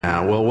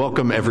Yeah, well,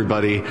 welcome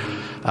everybody.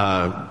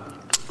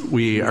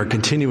 We are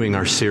continuing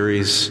our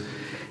series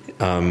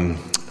on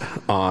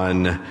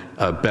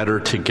Better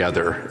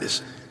Together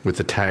with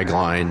the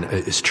tagline,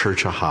 Is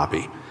Church a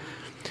Hobby?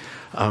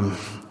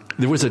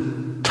 There was a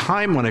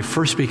time when I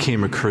first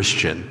became a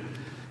Christian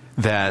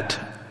that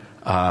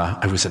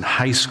I was in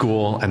high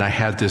school and I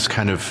had this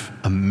kind of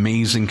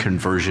amazing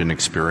conversion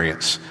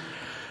experience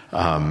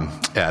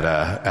at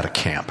a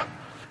camp.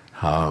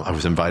 I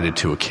was invited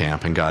to a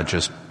camp, and God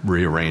just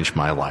rearranged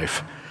my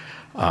life.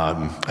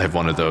 I have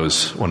one of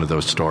those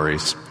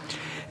stories,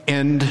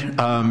 and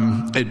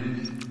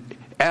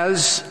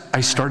as I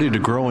started to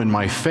grow in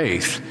my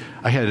faith,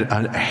 I had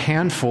a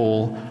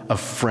handful of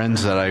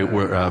friends that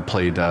I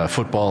played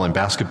football and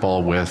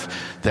basketball with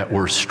that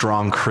were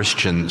strong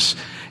Christians,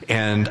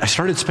 and I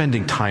started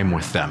spending time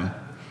with them.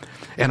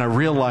 And I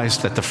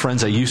realized that the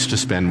friends I used to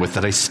spend with,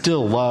 that I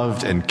still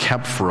loved and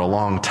kept for a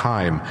long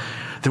time,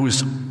 there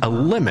was a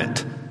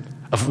limit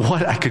of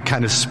what I could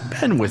kind of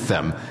spend with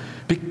them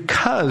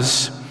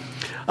because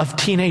of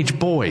teenage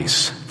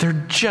boys. There's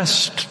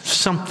just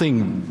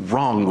something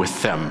wrong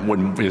with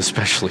them,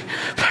 especially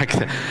back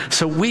then.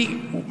 So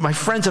my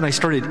friends and I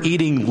started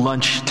eating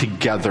lunch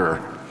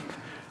together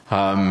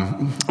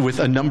with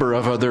a number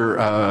of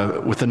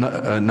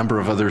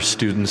other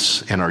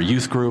students in our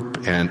youth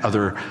group and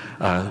other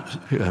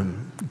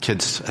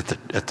kids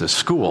at the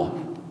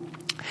school.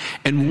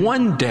 And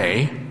one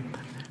day,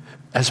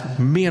 as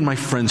me and my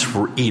friends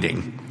were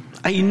eating,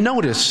 I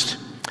noticed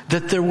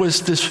that there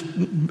was this,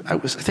 I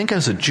think I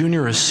was a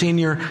junior or a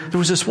senior, there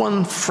was this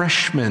one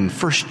freshman,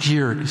 first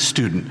year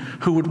student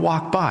who would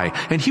walk by,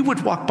 and he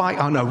would walk by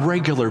on a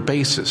regular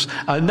basis,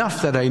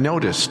 enough that I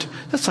noticed,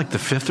 that's like the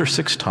fifth or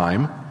sixth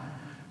time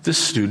this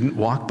student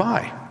walked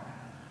by.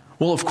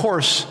 Well, of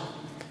course,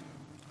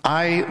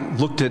 I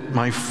looked at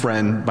my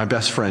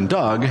best friend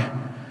Doug,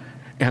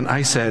 and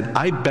I said,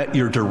 I bet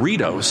your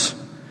Doritos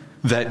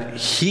that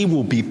he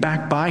will be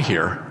back by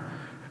here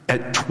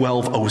at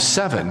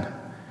 12:07,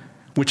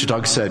 which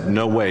Doug said,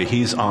 no way,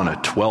 he's on a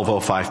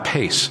 12:05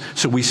 pace.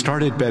 So we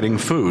started betting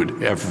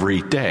food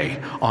every day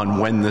on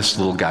when this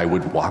little guy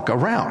would walk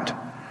around,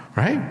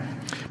 right?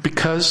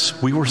 Because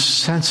we were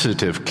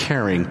sensitive,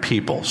 caring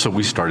people. So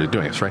we started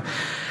doing this, right?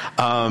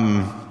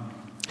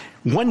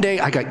 One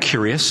day I got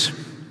curious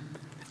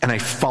and I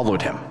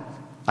followed him.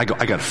 I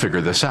got to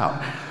figure this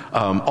out.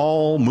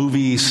 All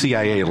movie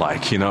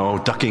CIA-like,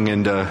 ducking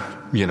into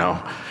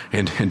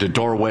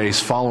doorways,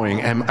 following,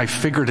 and I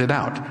figured it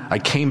out. I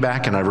came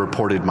back and I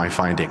reported my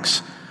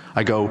findings.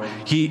 I go,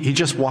 he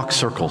just walks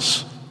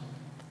circles.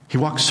 He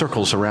walks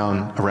circles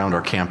around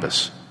our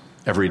campus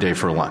every day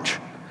for lunch.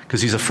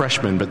 Because he's a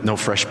freshman, but no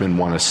freshmen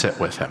want to sit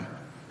with him.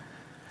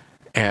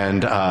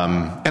 And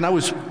I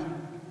was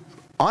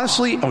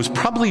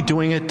probably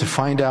doing it to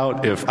find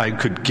out if I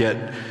could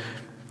get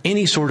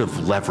any sort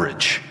of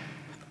leverage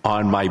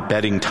on my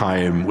betting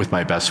time with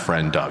my best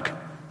friend, Doug,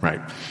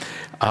 right?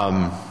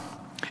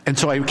 And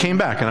so I came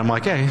back and I'm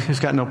like, hey,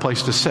 he's got no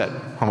place to sit.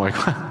 I'm like,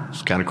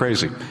 it's kind of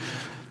crazy.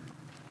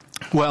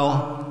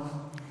 Well,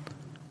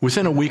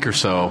 within a week or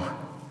so,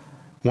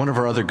 one of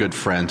our other good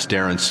friends,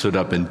 Darren, stood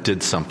up and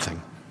did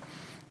something.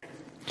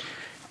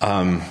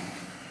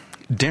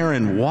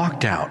 Darren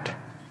walked out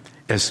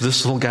as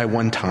this little guy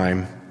one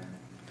time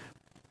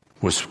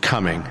was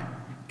coming,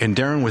 and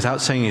Darren,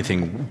 without saying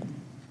anything,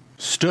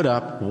 stood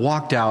up,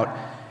 walked out,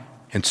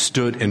 and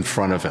stood in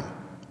front of him.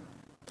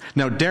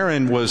 Now,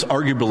 Darren was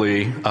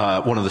arguably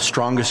one of the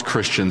strongest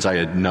Christians I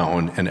had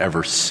known and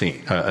ever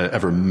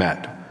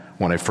met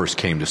when I first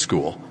came to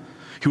school.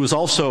 He was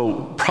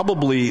also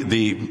probably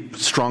the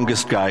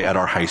strongest guy at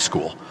our high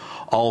school.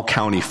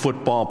 All-county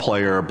football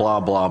player,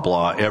 blah, blah,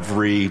 blah.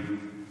 Every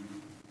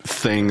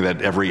thing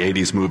that every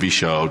 80s movie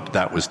showed,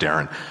 that was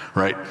Darren,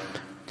 right?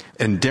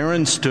 And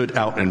Darren stood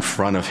out in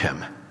front of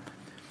him.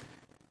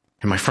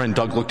 And my friend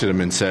Doug looked at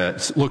me and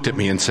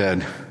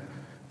said,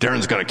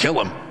 Darren's going to kill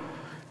him.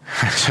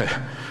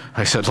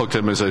 I said, looked at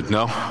him and said,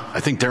 no,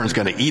 I think Darren's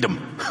going to eat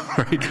him,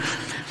 right?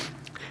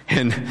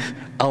 And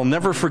I'll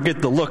never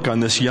forget the look on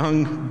this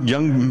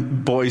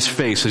young boy's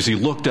face as he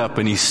looked up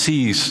and he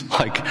sees,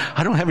 like,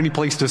 I don't have any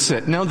place to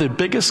sit. Now the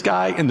biggest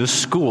guy in the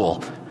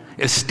school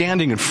is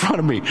standing in front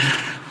of me.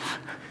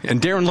 And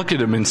Darren looked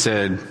at him and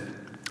said,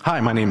 hi,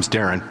 my name's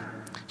Darren.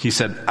 He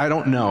said, I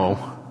don't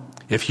know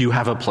if you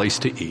have a place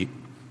to eat,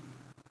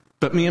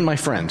 but me and my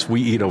friends,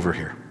 we eat over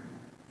here.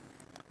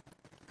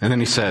 And then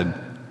he said,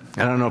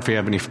 I don't know if you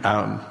have any,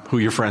 who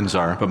your friends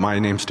are, but my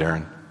name's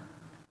Darren.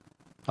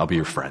 I'll be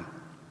your friend.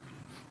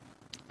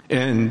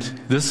 And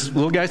this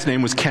little guy's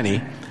name was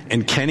Kenny,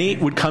 and Kenny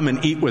would come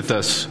and eat with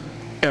us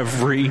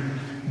every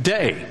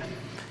day.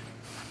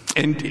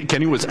 And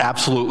Kenny was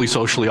absolutely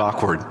socially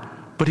awkward,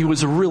 but he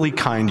was a really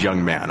kind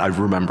young man. I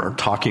remember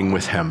talking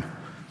with him.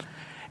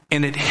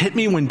 And it hit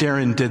me when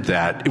Darren did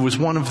that. It was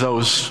one of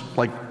those,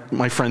 like,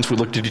 my friends, we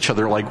looked at each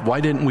other like, why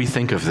didn't we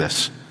think of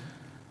this?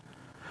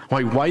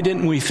 Why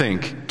didn't we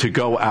think to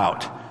go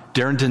out?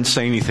 Darren didn't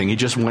say anything. He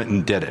just went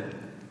and did it.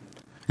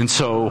 And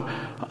so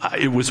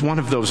it was one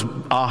of those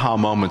aha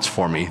moments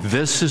for me.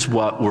 This is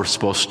what we're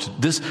supposed to,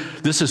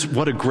 this is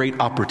what a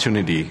great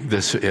opportunity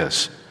this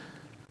is.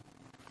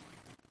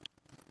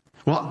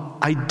 Well,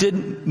 I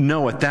didn't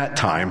know at that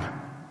time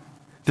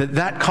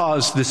that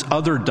caused this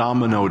other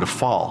domino to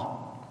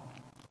fall.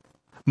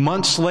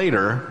 Months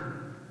later,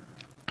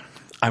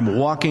 I'm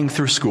walking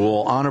through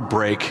school on a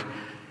break,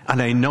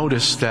 and I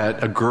notice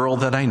that a girl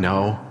that I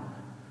know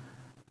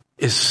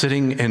is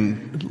sitting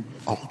and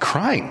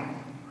crying.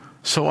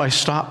 So I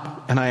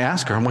stop and I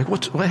ask her, I'm like,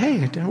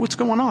 hey, what's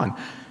going on?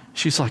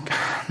 She's like,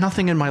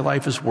 nothing in my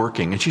life is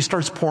working. And she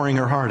starts pouring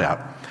her heart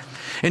out.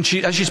 And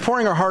as she's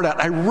pouring her heart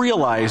out, I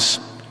realize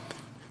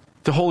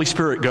the Holy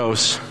Spirit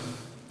goes,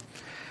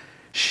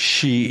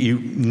 you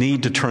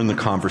need to turn the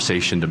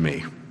conversation to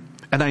me.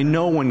 And I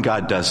know when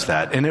God does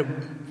that.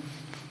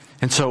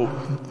 And so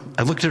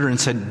I looked at her and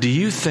said, do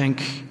you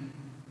think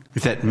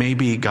that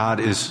maybe God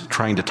is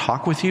trying to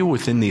talk with you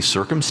within these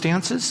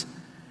circumstances?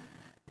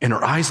 And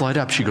her eyes light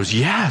up. She goes,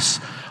 yes,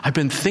 I've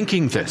been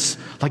thinking this.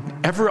 Like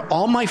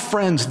all my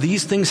friends,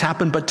 these things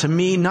happen, but to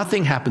me,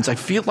 nothing happens. I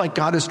feel like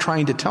God is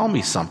trying to tell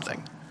me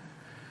something.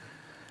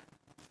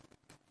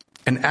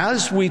 And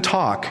as we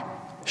talk,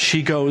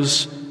 she said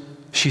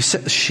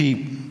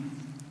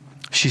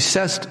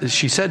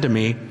to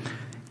me,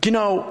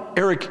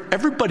 Eric,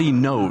 everybody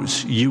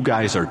knows you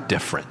guys are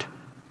different.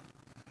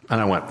 And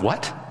I went,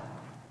 what?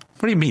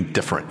 What do you mean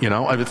different?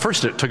 At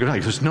first it took it out.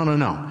 He goes,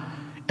 no.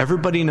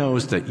 Everybody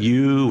knows that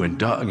you and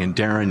Doug and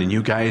Darren and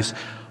you guys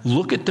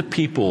look at the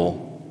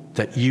people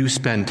that you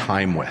spend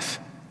time with.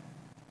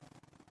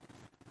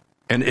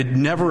 And it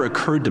never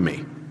occurred to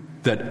me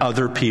that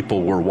other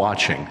people were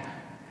watching.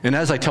 And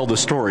as I tell the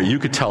story, you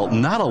could tell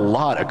not a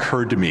lot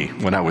occurred to me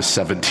when I was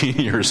 17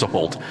 years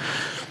old.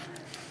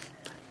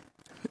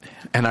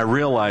 And I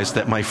realized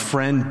that my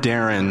friend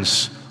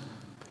Darren's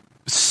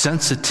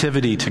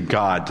sensitivity to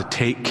God to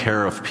take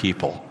care of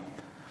people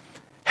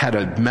had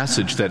a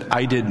message that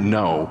I didn't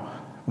know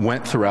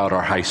went throughout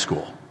our high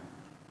school,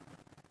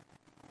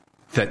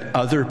 that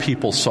other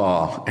people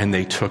saw and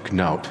they took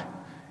note.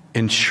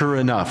 And sure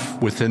enough,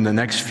 within the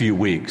next few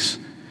weeks,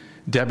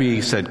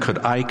 Debbie said, could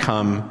I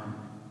come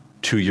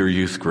to your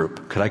youth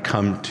group? Could I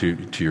come to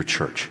your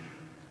church?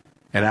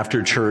 And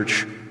after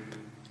church,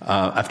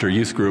 after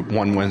youth group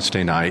one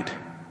Wednesday night,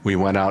 we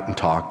went out and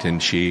talked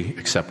and she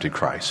accepted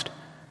Christ.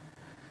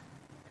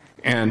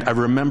 And I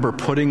remember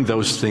putting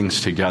those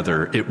things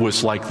together. It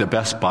was like the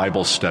best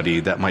Bible study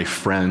that my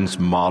friends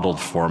modeled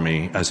for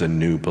me as a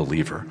new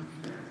believer.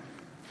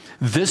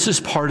 This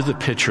is part of the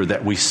picture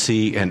that we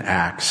see in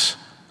Acts.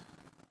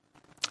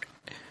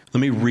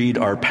 Let me read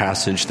our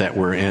passage that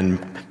we're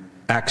in.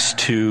 Acts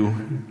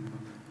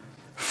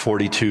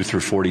 2:42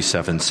 through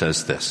 47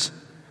 says this.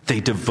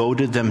 They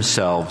devoted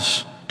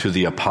themselves to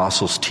the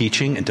apostles'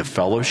 teaching and to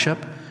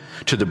fellowship,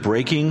 to the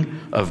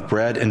breaking of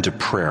bread and to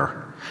prayer.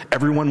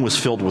 Everyone was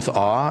filled with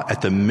awe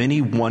at the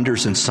many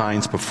wonders and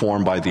signs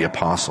performed by the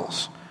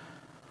apostles.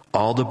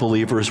 All the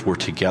believers were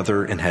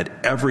together and had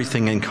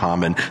everything in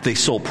common. They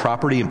sold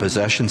property and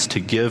possessions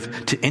to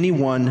give to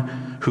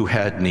anyone who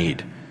had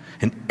need.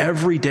 And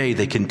every day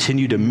they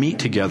continued to meet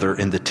together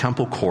in the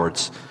temple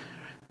courts.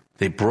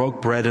 They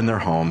broke bread in their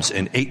homes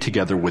and ate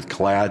together with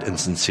glad and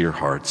sincere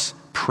hearts,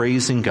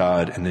 praising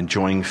God and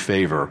enjoying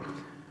favor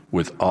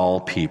with all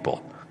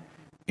people.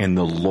 And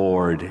the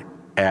Lord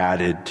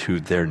added to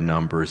their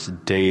numbers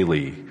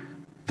daily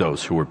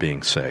those who were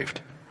being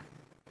saved.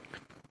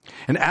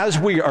 And as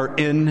we are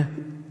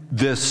in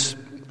this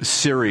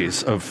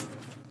series of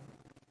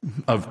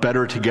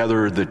Better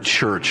Together, the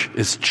church,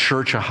 is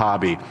church a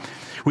hobby?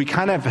 We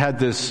kind of had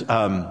this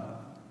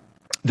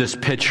this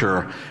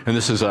picture, and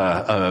this is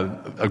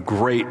a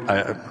great.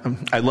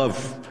 I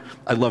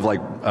love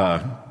like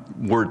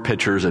word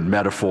pictures and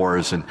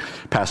metaphors, and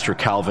Pastor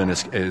Calvin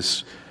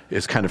is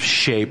kind of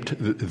shaped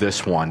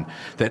this one,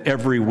 that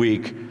every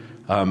week,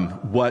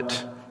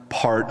 what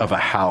part of a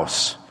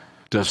house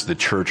does the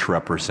church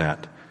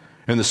represent?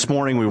 And this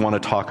morning we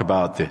want to talk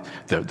about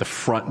the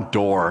front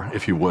door,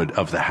 if you would,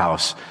 of the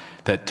house.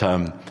 That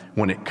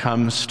when it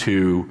comes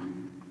to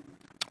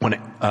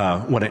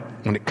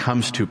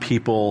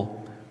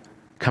people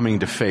coming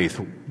to faith,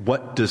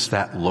 what does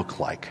that look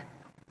like?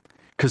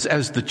 Because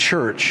as the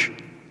church,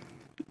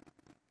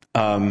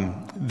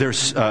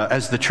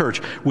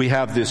 we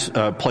have this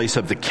place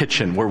of the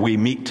kitchen where we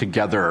meet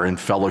together in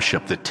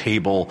fellowship, the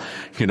table,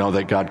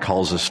 that God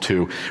calls us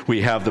to.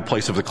 We have the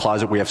place of the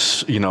closet. We have,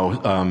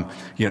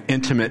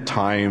 intimate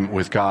time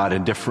with God,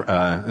 and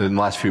in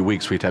the last few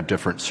weeks we've had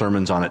different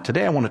sermons on it.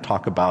 Today I want to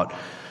talk about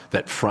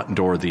that front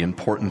door, the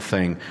important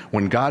thing.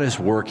 When God is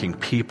working,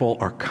 people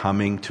are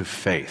coming to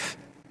faith,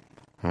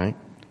 right?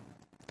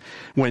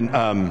 When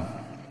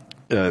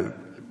the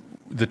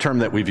term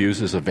that we've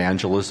used is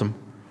evangelism.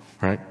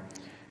 Right?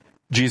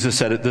 Jesus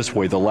said it this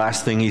way, the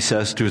last thing he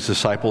says to his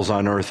disciples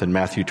on earth in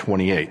Matthew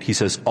 28. He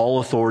says, all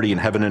authority in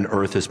heaven and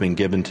earth has been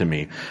given to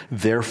me.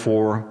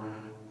 Therefore,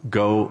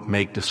 go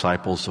make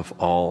disciples of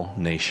all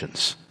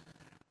nations.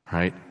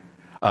 Right?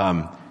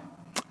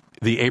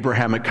 The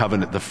Abrahamic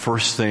covenant,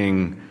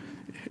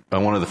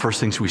 one of the first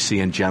things we see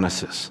in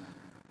Genesis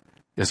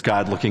is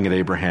God looking at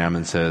Abraham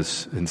and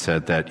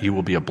said that you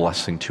will be a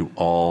blessing to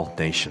all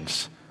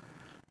nations.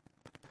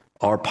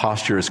 Our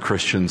posture as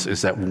Christians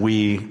is that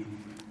we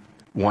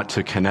want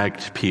to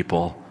connect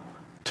people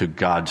to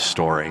God's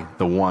story,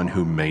 the one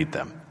who made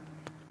them.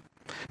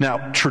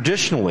 Now,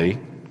 traditionally,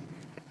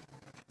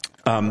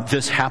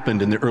 this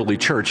happened in the early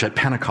church at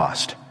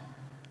Pentecost.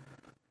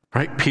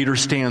 Right? Peter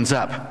stands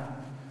up.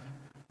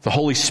 The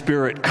Holy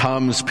Spirit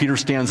comes. Peter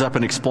stands up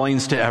and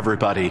explains to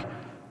everybody,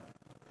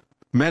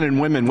 men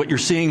and women, what you're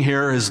seeing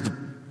here is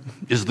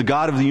the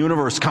God of the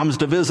universe comes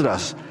to visit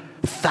us.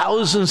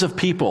 Thousands of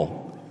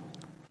people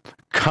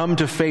come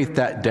to faith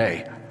that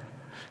day.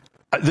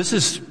 This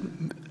is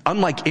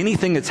unlike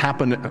anything that's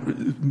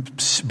happened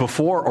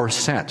before or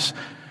since.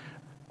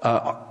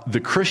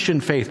 The Christian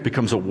faith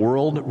becomes a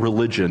world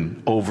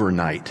religion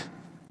overnight.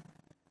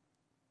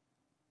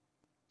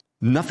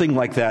 Nothing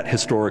like that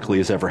historically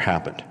has ever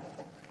happened.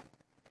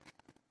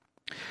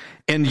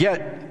 And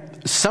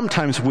yet,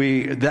 sometimes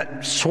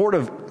that sort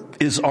of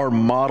is our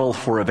model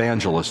for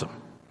evangelism,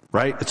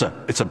 right?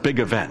 It's a big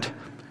event,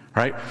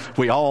 right?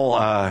 We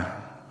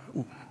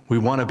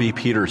want to be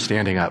Peter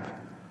standing up.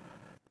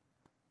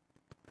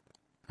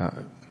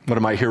 One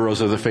of my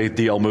heroes of the faith,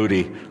 D.L.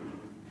 Moody,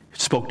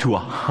 spoke to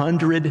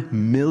 100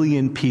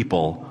 million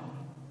people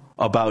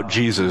about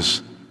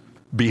Jesus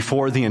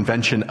before the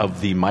invention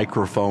of the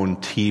microphone,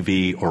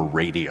 TV, or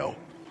radio.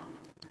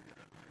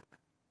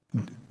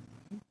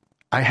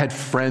 I had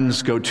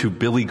friends go to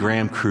Billy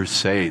Graham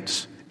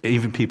crusades,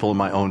 even people in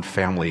my own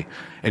family,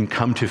 and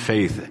come to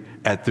faith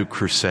at the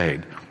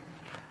crusade.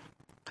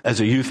 As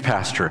a youth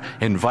pastor,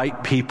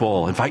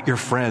 invite your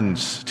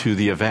friends to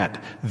the event.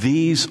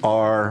 These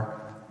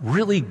are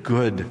really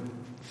good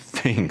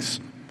things.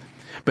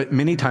 But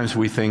many times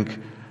we think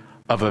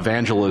of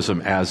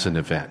evangelism as an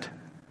event.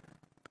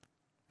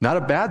 Not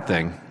a bad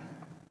thing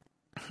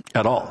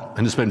at all.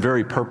 And it's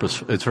very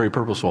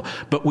purposeful.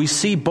 But we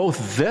see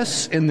both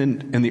this in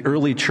the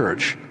early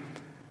church,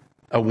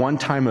 a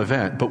one-time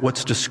event, but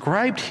what's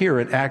described here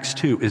in Acts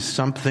 2 is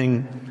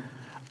something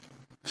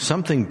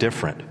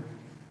different.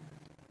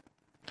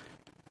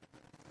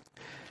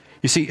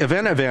 You see,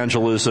 event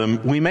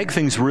evangelism, we make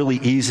things really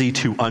easy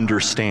to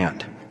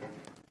understand.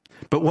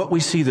 But what we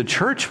see the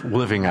church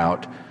living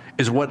out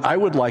is what I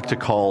would like to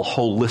call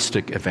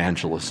holistic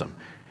evangelism.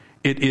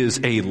 It is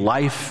a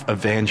life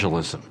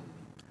evangelism.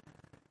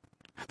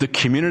 The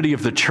community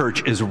of the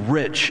church is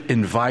rich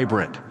and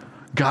vibrant.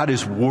 God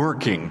is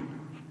working.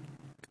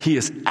 He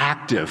is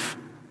active.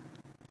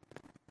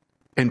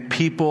 And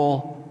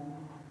people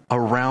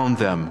around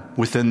them,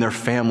 within their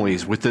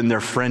families, within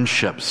their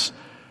friendships,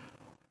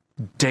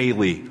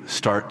 daily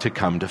start to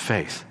come to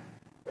faith.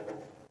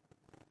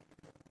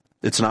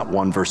 It's not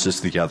one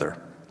versus the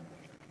other.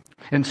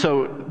 And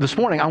so this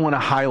morning I want to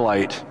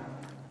highlight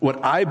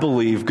what I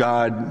believe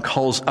God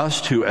calls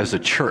us to as a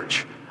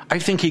church. I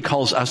think he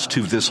calls us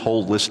to this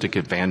holistic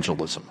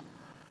evangelism.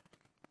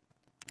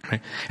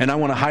 Right? And I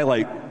want to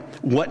highlight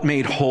what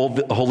made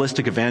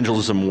holistic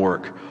evangelism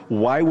work.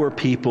 Why were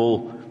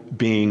people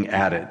being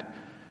added?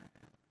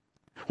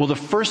 Well, the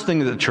first thing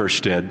that the church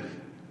did,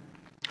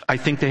 I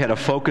think they had a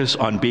focus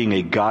on being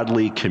a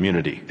godly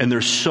community. And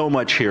there's so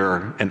much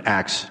here in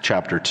Acts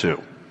chapter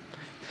 2.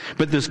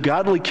 But this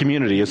godly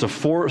community is a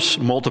force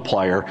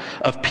multiplier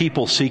of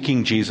people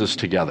seeking Jesus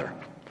together.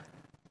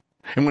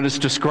 And when it's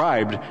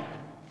described,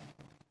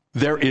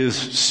 there is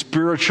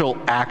spiritual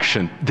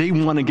action. They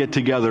want to get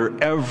together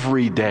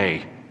every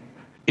day.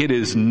 It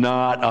is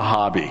not a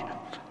hobby.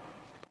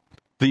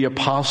 The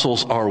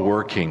apostles are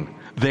working.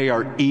 They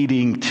are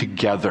eating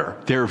together.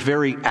 They're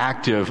very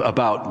active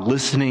about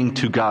listening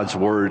to God's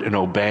word and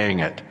obeying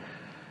it.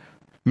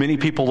 Many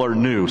people are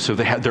new, so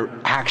they're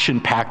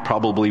action-packed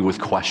probably with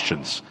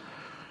questions.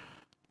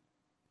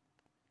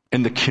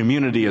 And the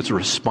community is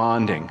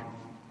responding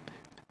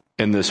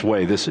in this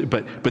way.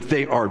 But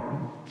they are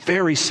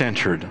very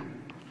centered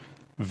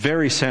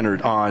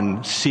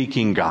on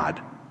seeking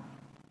God.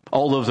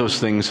 All of those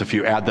things, if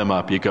you add them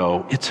up, you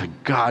go, it's a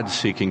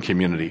God-seeking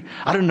community.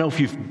 I don't know if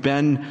you've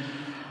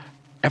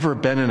ever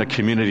been in a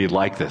community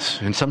like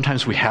this. And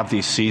sometimes we have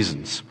these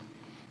seasons.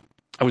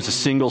 I was a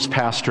singles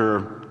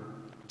pastor.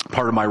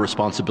 Part of my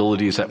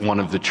responsibilities at one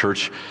of the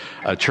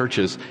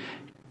churches.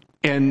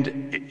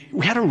 And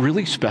we had a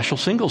really special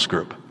singles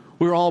group.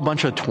 We were all a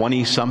bunch of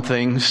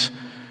 20-somethings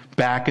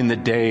back in the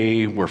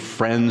day where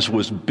Friends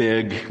was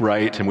big,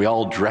 right? And we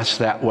all dressed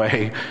that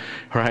way,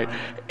 right?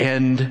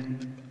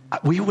 And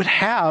we would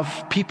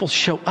have people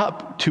show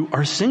up to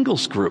our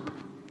singles group,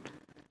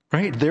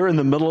 right? They're in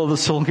the middle of the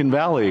Silicon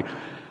Valley.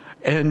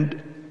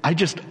 And I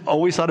just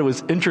always thought it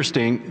was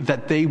interesting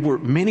that they were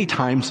many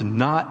times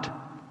not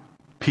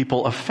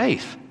people of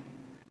faith.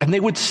 And they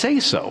would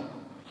say so.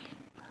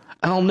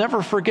 And I'll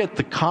never forget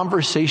the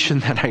conversation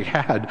that I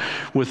had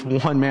with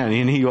one man.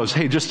 And he goes,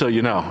 hey, just so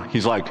you know,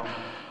 he's like,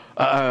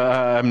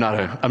 I'm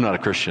not a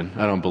Christian.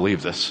 I don't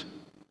believe this.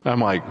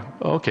 I'm like,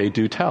 okay,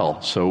 do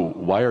tell. So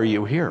why are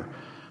you here?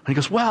 And he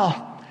goes,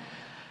 well,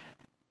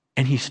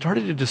 And he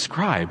started to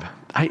describe,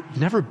 I'd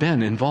never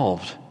been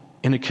involved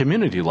in a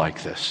community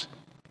like this.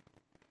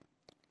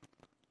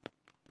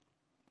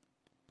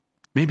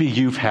 Maybe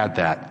you've had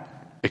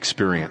that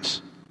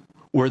experience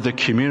where the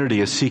community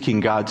is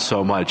seeking God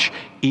so much,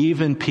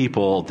 even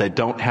people that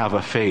don't have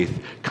a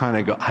faith kind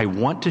of go, I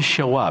want to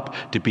show up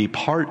to be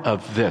part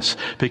of this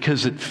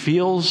because it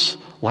feels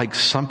like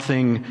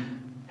something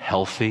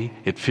healthy.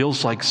 It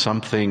feels like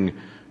something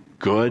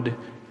good.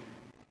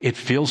 It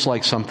feels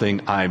like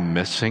something I'm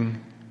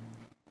missing.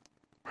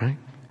 Right?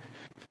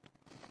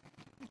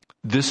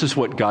 This is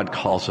what God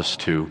calls us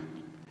to.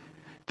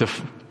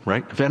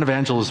 Right?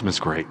 Evangelism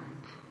is great.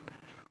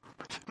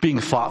 Being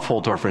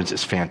thoughtful to our friends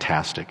is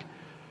fantastic.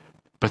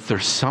 But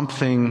there's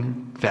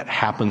something that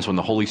happens when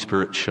the Holy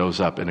Spirit shows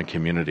up in a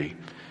community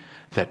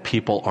that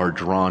people are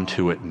drawn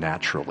to it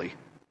naturally.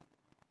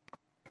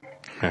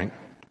 Right?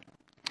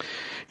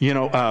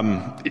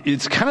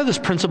 It's kind of this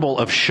principle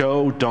of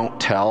show, don't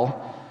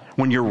tell.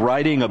 When you're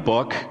writing a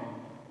book,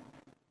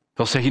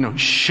 they'll say,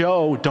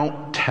 show,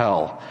 don't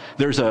tell.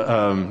 There's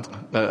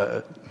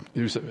a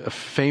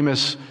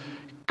famous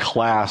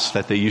class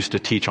that they used to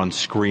teach on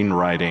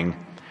screenwriting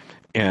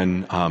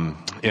down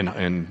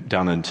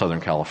in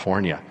Southern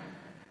California.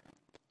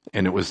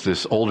 And it was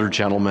this older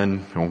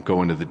gentleman, I won't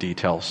go into the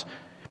details,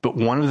 but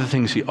one of the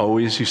things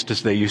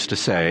they used to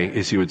say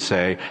is he would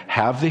say,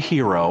 have the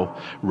hero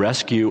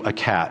rescue a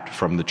cat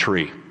from the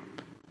tree.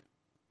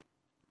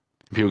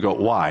 People go,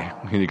 why?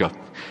 And you go,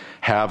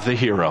 have the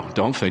hero.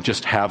 Don't think,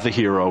 just have the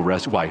hero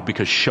rescue. Why?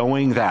 Because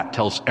showing that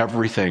tells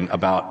everything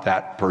about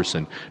that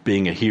person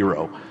being a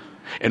hero.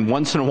 And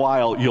once in a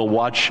while, you'll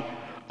watch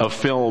a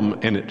film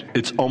and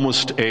it's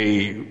almost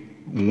a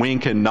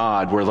wink and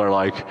nod where they're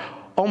like,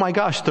 oh my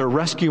gosh, they're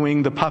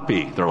rescuing the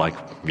puppy. They're like,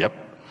 yep.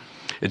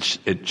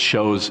 It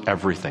shows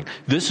everything.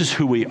 This is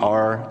who we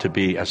are to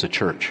be as a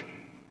church.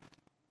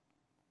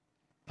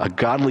 A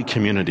godly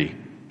community.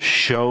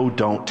 Show,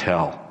 don't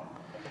tell.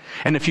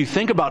 And if you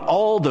think about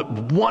all the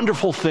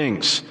wonderful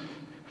things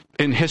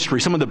in history,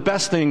 some of the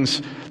best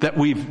things that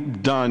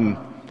we've done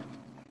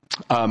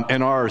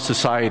in our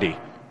society,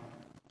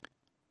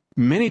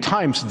 many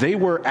times they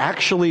were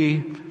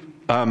actually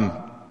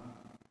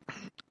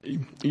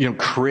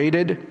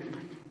created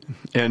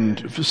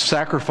and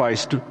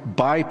sacrificed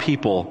by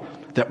people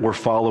that were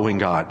following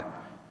God.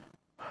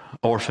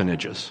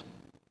 Orphanages.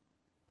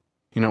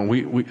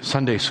 We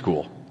Sunday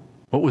school.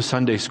 What was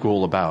Sunday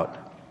school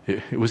about?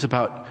 It was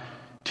about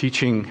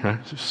teaching.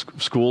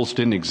 Schools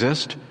didn't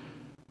exist.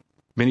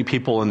 Many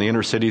people in the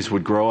inner cities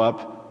would grow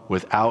up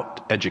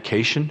without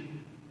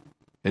education.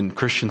 And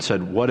Christians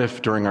said, what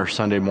if during our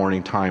Sunday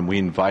morning time we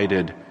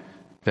invited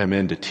them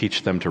in to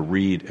teach them to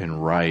read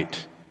and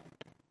write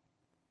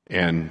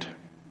and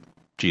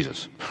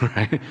Jesus,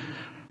 right?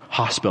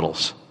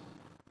 Hospitals.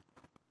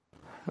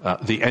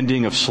 The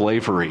ending of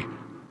slavery.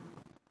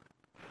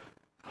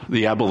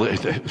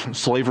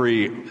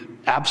 Slavery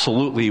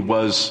absolutely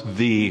was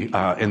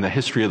in the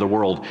history of the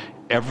world,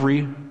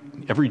 every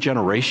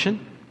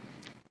generation,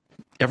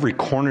 every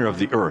corner of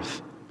the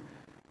earth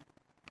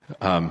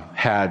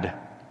had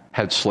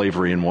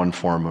slavery in one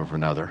form or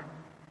another.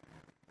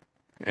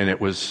 And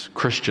it was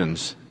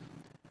Christians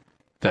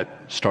that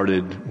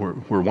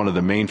were one of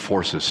the main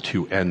forces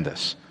to end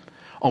this.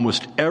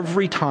 Almost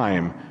every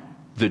time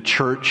the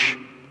church,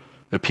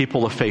 the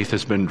people of faith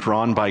has been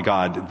drawn by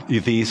God,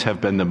 these have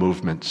been the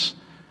movements.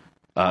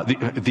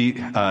 This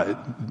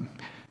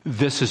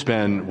has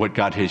been what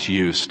God has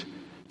used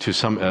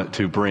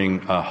to bring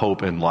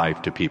hope and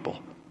life to people.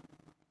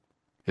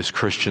 Is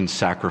Christians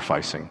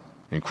sacrificing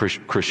in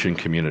Christian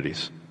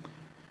communities.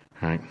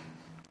 Right?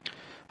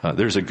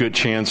 There's a good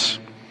chance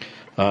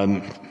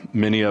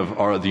many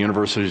of the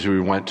universities we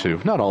went to,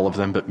 not all of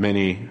them, but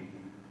many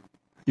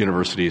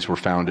universities were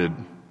founded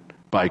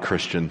by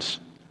Christians.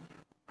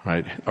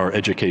 Right? Our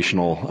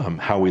educational,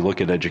 how we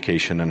look at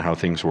education and how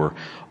things were,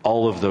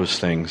 all of those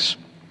things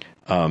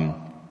are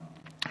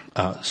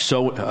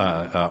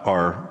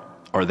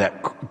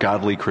that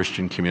godly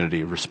Christian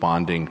community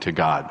responding to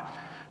God.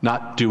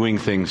 Not doing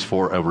things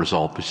for a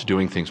result, but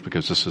doing things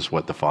because this is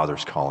what the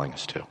Father's calling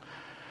us to.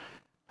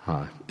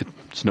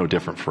 It's no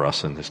different for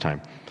us in this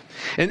time.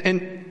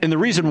 And the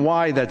reason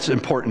why that's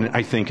important,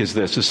 I think, is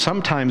this, is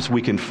sometimes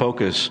we can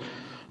focus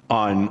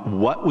on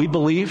what we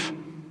believe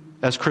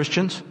as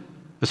Christians,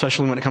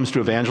 especially when it comes to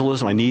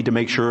evangelism. I need to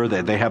make sure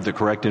that they have the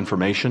correct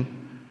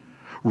information,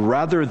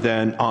 rather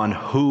than on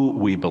who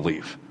we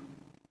believe.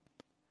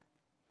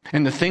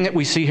 And the thing that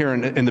we see here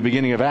in the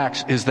beginning of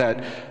Acts is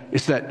that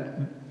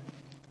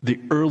the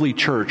early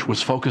church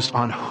was focused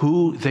on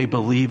who they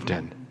believed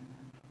in.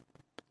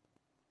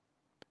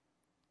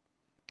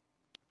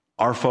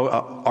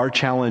 Our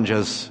challenge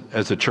as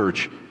a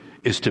church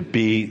is to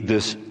be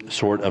this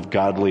sort of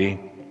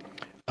godly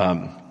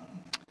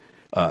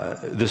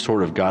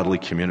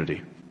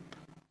community.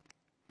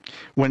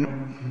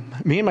 When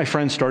me and my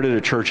friends started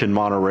a church in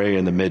Monterey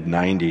in the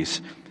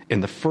mid-90s,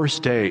 in the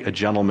first day a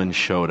gentleman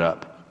showed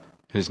up.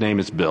 His name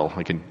is Bill.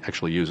 I can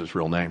actually use his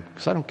real name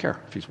because I don't care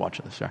if he's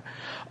watching this.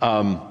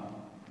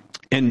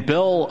 And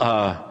Bill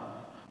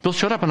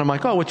showed up, and I'm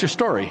like, oh, what's your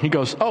story? He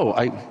goes, oh,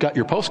 I got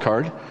your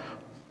postcard.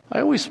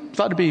 I always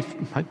thought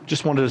I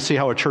just wanted to see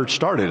how a church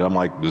started. I'm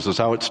like, this is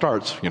how it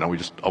starts. We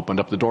just opened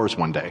up the doors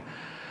one day.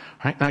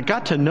 Right? And I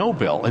got to know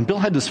Bill, and Bill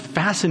had this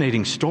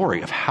fascinating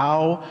story of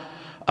how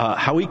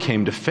he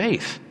came to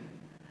faith.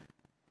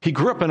 He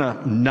grew up in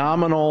a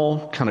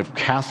nominal kind of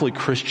Catholic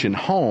Christian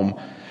home,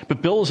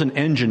 but Bill is an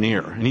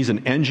engineer, and he's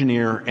an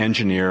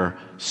engineer,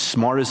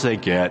 smart as they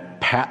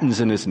get, patents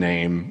in his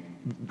name,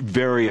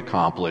 very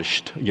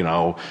accomplished,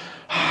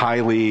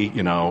 highly,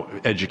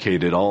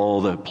 educated,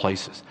 all the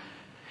places.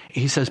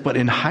 He says, but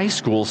in high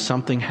school,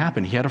 something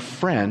happened. He had a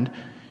friend.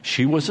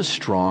 She was a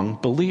strong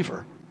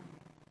believer.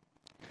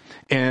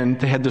 And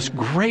they had this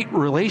great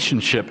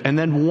relationship. And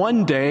then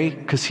one day,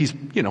 because he's,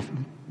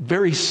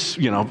 very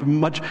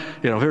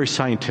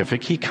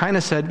scientific, he kind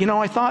of said,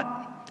 I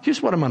thought,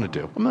 here's what I'm going to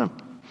do. I'm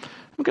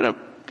going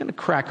to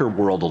crack her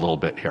world a little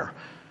bit here.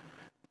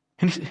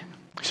 And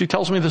she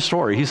tells me the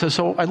story. He says,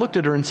 so I looked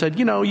at her and said,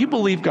 you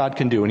believe God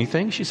can do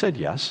anything? She said,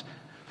 yes.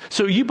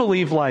 So you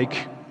believe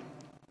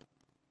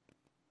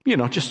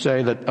just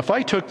say that if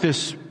I took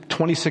this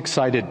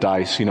 26-sided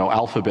dice,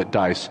 alphabet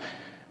dice,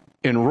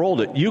 and rolled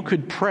it, you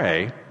could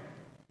pray,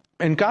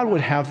 and God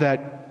would have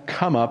that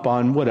come up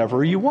on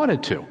whatever you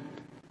wanted to.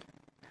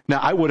 Now,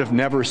 I would have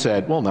never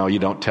said, well, no, you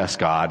don't test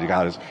God.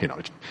 God is,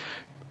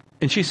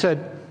 And she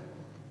said,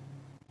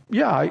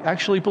 yeah, I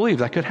actually believe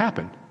that could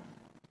happen.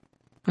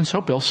 And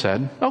so Bill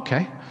said,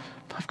 okay,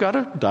 I've got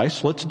a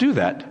dice, let's do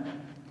that.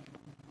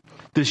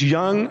 This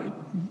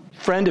young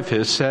friend of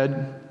his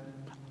said,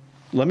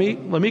 let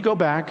me go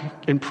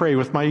back and pray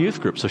with my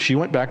youth group. So she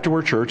went back to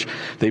her church.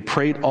 They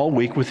prayed all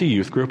week with the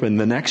youth group, and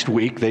the next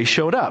week they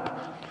showed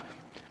up.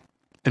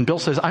 And Bill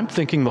says, I'm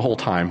thinking the whole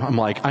time, I'm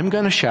like, I'm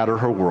going to shatter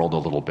her world a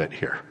little bit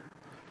here.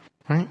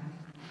 Right?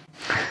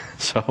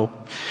 So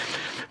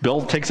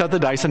Bill takes out the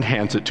dice and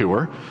hands it to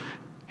her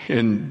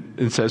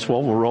and says,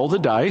 well, we'll roll the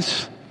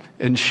dice.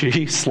 And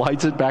she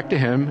slides it back to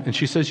him, and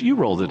she says, you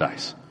roll the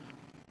dice.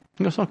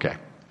 He goes, okay.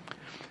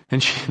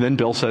 And then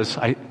Bill says,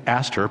 I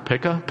asked her,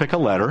 pick a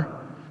letter.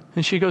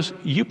 And she goes,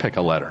 you pick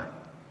a letter.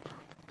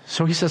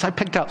 So he says, I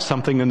picked out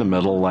something in the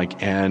middle,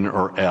 like N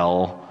or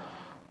L,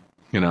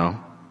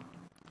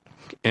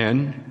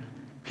 And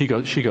she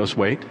goes,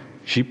 wait.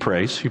 She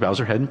prays. She bows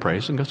her head and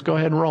prays and goes, go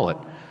ahead and roll it.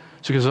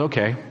 So he goes,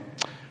 okay,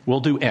 we'll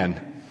do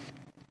N.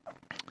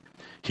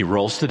 He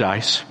rolls the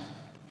dice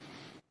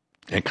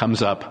and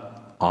comes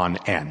up on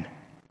N.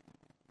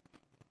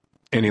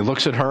 And he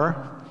looks at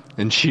her,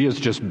 and she is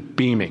just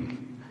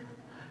beaming.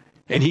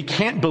 And he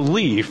can't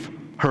believe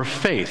her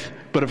faith.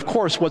 But of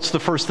course, what's the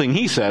first thing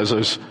he says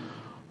is,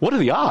 what are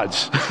the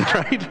odds,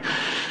 right?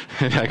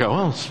 And I go,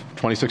 well, it's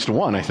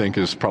 26-1, I think,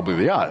 is probably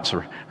the odds,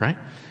 right?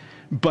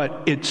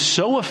 But it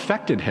so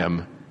affected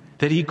him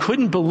that he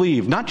couldn't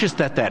believe, not just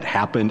that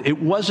happened,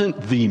 it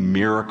wasn't the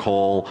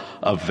miracle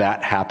of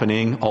that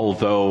happening,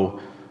 although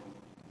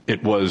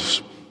it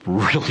was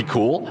really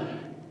cool,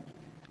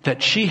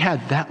 that she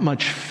had that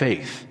much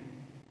faith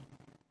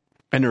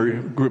in her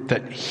group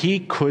that he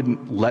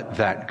couldn't let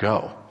that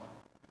go.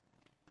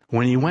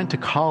 When he went to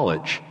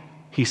college,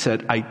 he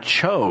said, I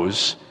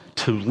chose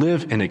to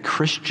live in a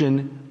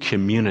Christian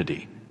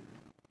community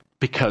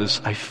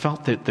because I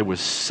felt that there was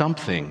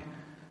something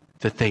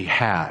that they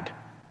had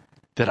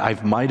that I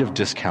might have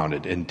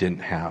discounted and didn't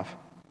have.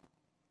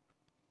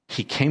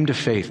 He came to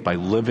faith by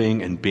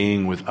living and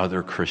being with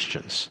other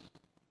Christians.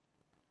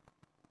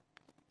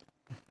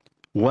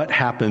 What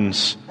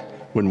happens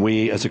when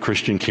we as a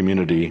Christian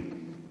community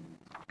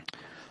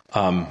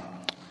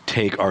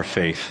take our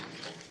faith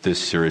this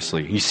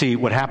seriously? You see,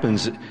 what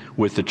happens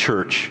with the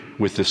church,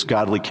 with this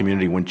godly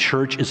community, when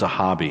church is a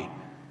hobby,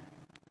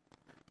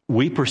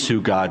 we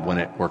pursue God when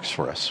it works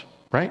for us,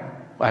 right?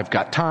 I've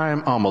got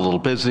time, I'm a little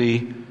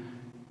busy.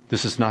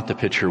 This is not the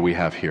picture we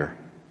have here.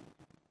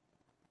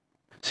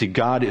 See,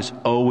 God is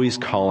always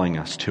calling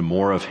us to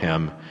more of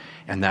Him,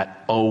 and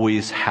that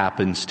always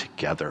happens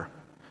together.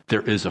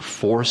 There is a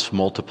force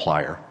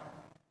multiplier.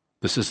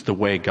 This is the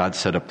way God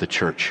set up the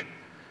church.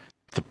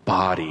 The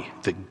body,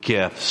 the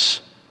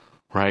gifts,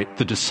 right?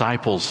 The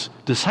disciples,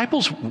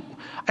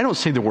 I don't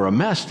say they were a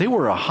mess. They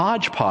were a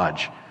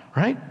hodgepodge,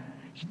 right?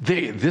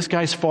 This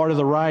guy's far to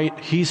the right.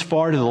 He's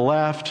far to the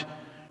left,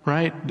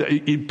 right?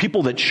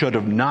 People that should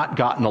have not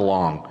gotten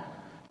along.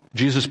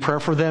 Jesus' prayer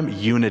for them,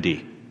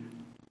 unity.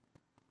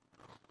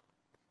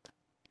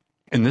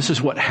 And this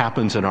is what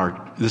happens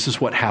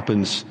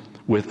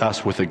with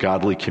us, with a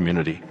godly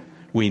community.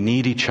 We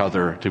need each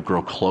other to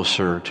grow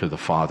closer to the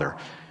Father.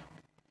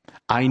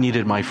 I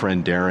needed my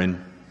friend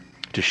Darren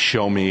to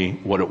show me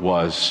what it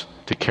was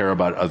to care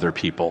about other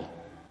people.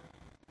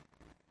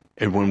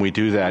 And when we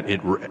do that,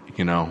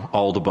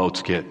 all the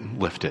boats get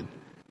lifted.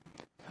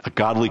 A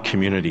godly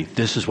community,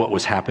 this is what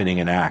was happening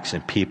in Acts,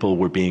 and people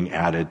were being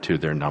added to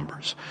their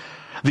numbers.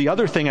 The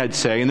other thing I'd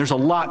say, and there's a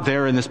lot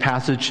there in this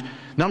passage,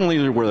 not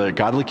only were they a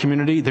godly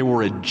community, they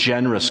were a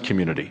generous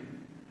community.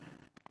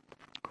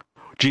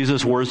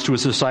 Jesus' words to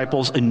his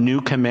disciples, a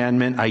new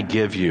commandment I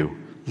give you,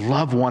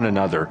 Love one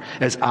another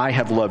as I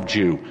have loved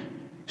you.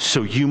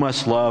 So you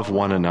must love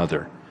one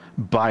another.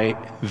 By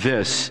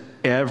this,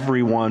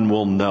 everyone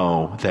will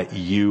know that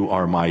you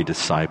are my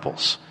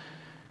disciples,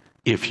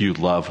 if you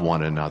love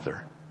one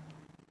another.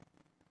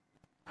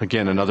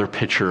 Again, another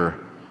picture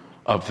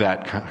of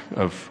that,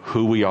 of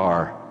who we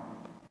are,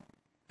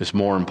 is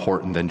more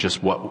important than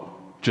just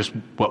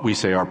what we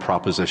say our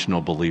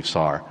propositional beliefs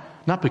are.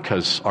 Not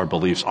because our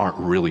beliefs aren't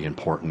really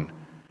important,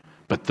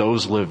 but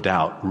those lived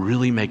out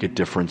really make a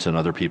difference in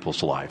other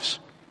people's lives.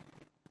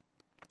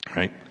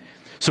 Right?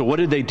 So what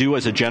did they do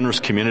as a generous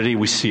community?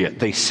 We see it.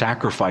 They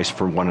sacrificed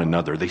for one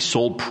another. They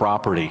sold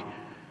property.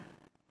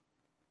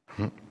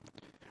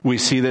 We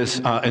see this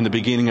in the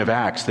beginning of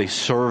Acts. They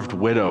served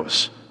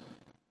widows.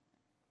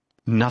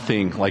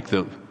 Nothing like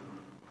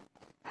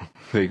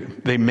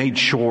they made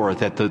sure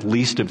that the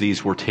least of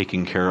these were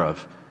taken care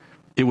of.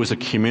 It was a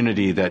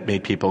community that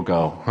made people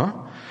go, huh?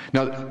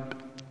 Now,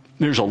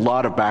 there's a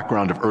lot of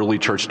background of early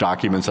church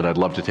documents that I'd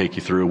love to take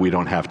you through. We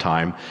don't have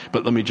time.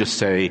 But let me just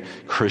say,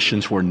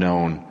 Christians were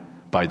known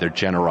by their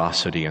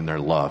generosity and their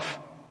love.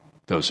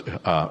 Those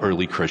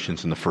early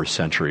Christians in the first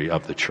century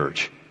of the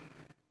church.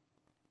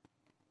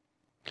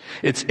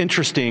 It's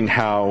interesting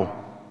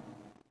how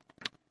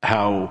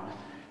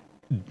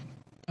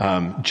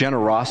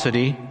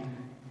generosity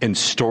and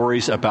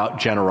stories about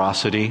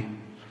generosity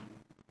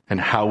and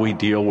how we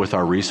deal with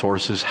our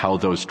resources, how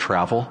those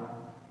travel.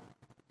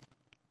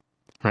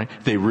 Right?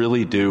 They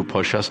really do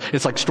push us.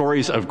 It's like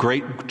stories of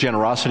great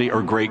generosity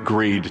or great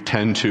greed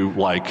tend to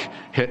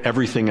hit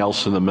everything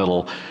else in the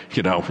middle.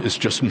 Is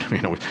just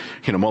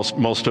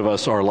most of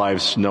us, our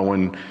lives, no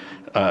one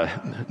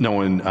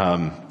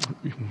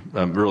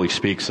really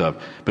speaks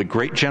of. But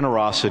great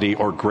generosity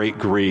or great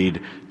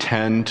greed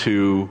tend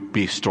to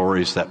be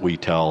stories that we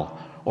tell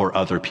or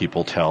other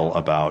people tell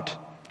about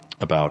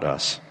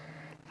us.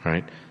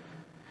 Right?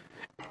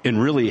 And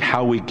really,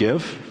 how we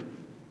give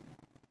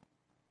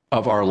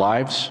of our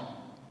lives,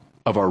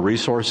 of our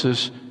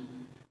resources,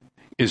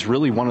 is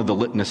really one of the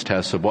litmus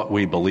tests of what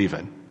we believe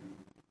in.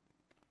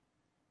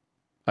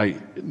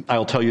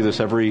 I'll tell you this,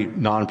 every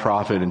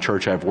nonprofit and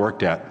church I've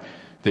worked at,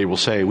 they will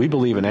say, we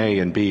believe in A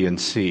and B and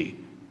C.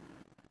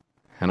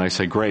 And I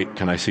say, great,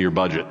 can I see your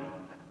budget?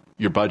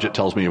 Your budget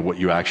tells me what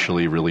you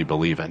actually really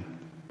believe in.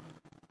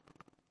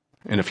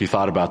 And if you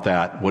thought about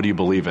that, what do you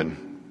believe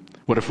in?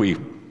 What if we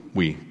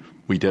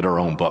did our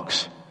own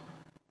books?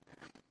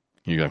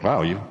 You go,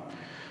 wow, you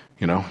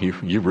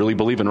really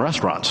believe in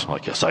restaurants.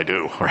 Like, yes, I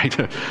do, right?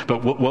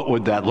 But what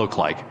would that look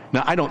like?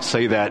 Now, I don't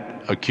say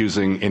that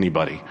accusing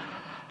anybody.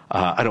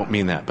 I don't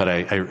mean that, but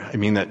I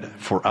mean that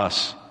for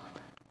us,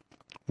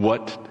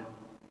 what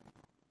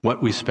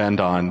we spend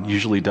on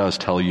usually does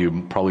tell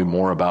you probably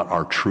more about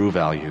our true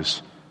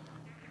values.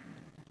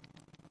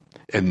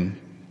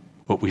 And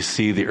what we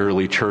see the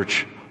early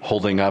church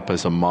holding up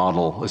as a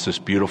model, as this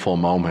beautiful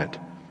moment,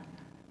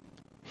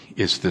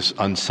 is this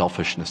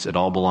unselfishness. It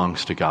all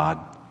belongs to God.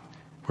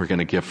 We're going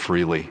to give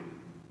freely.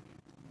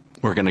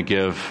 We're going to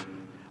give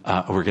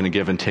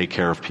and take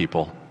care of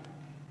people.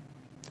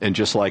 And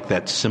just like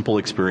that simple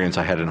experience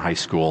I had in high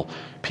school,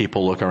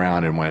 people look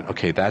around and went,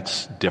 okay,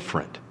 that's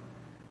different.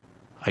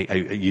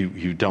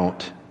 You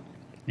don't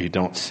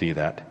see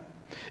that.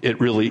 It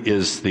really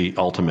is the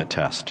ultimate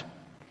test.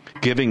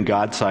 Giving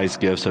God-sized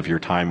gifts of your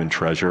time and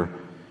treasure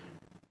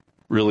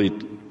really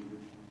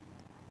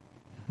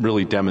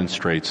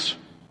demonstrates,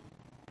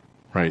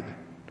 right,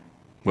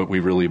 what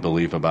we really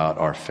believe about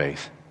our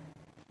faith.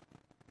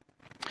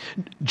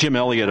 Jim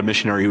Elliot, a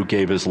missionary who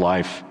gave his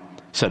life,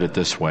 said it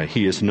this way: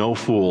 he is no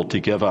fool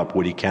to give up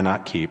what he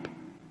cannot keep,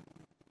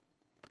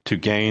 to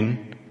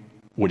gain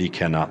what he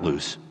cannot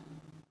lose.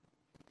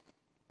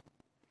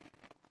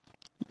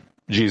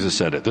 Jesus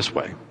said it this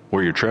way: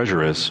 where your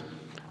treasure is,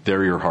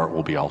 there your heart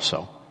will be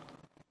also.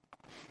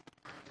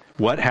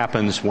 What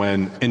happens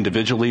when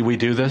individually we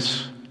do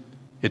this?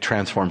 It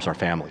transforms our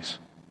families.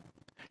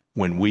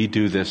 When we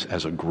do this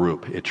as a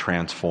group, it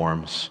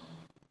transforms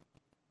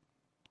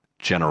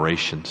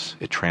generations.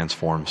 It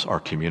transforms our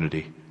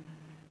community.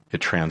 It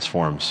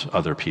transforms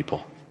other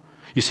people.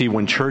 You see,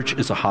 when church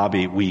is a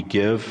hobby, we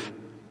give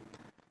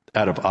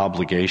out of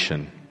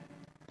obligation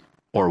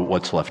or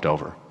what's left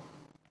over.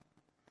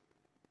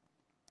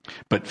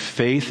 But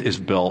faith is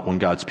built when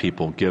God's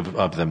people give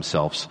of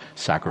themselves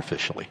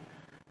sacrificially.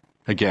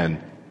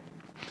 Again,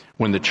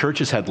 when the church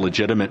has had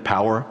legitimate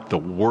power, the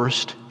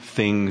worst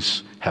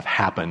things have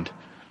happened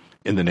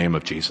in the name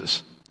of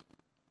Jesus.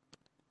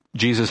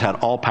 Jesus had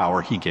all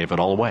power. He gave it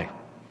all away.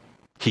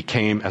 He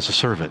came as a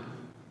servant.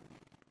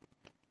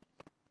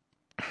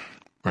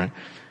 Right?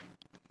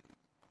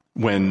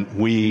 When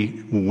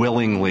we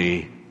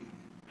willingly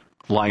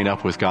line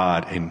up with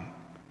God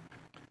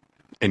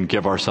and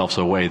give ourselves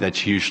away,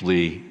 that's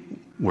usually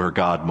where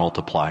God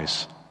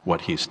multiplies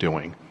what he's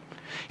doing.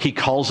 He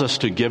calls us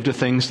to give to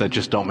things that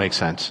just don't make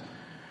sense.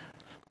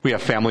 We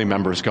have family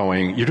members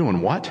going, "You're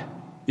doing what?"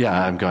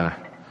 "Yeah,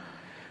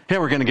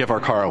 we're going to give our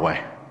car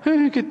away." "Hey,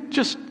 you could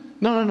just,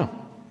 no.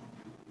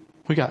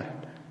 We got it.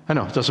 I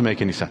know, it doesn't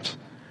make any sense."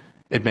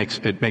 It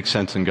makes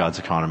sense in God's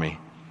economy.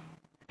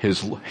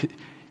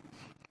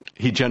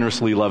 He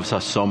generously loves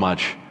us so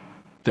much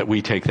that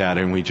we take that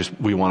and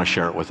we want to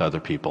share it with other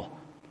people,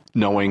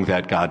 knowing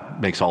that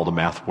God makes all the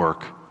math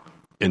work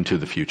into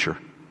the future.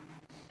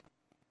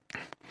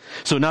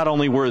 So not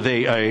only were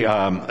they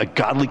a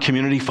godly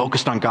community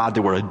focused on God,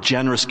 they were a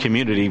generous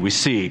community, we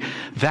see.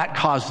 That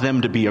caused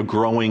them to be a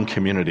growing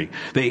community.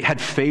 They had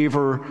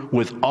favor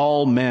with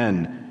all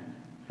men.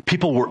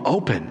 People were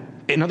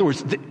open. In other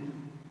words,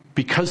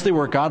 because they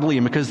were godly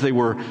and because they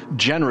were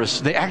generous,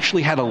 they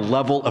actually had a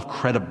level of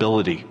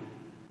credibility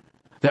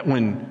that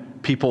when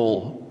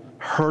people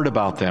heard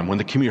about them, when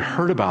the community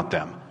heard about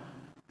them,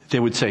 they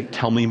would say,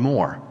 "Tell me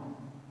more.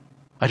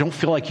 I don't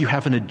feel like you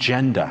have an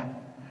agenda."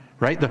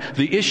 Right?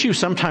 The issue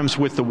sometimes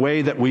with the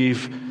way that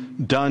we've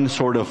done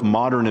sort of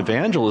modern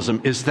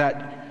evangelism is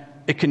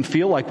that it can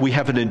feel like we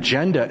have an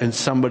agenda in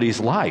somebody's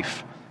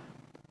life.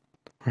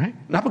 Right?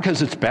 Not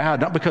because it's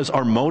bad, not because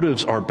our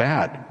motives are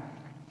bad.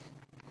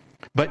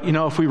 But,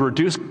 if we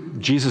reduce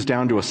Jesus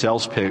down to a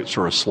sales pitch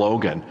or a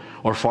slogan,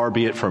 or far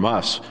be it from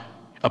us,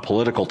 a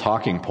political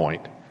talking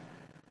point,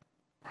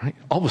 right?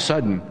 All of a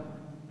sudden,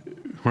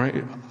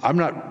 right? I'm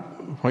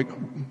not, like,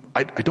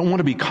 I don't want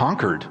to be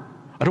conquered.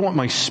 I don't want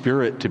my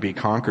spirit to be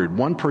conquered.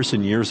 One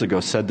person years ago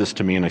said this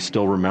to me, and I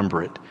still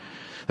remember it.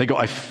 They go,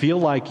 "I feel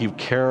like you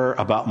care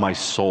about my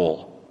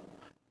soul,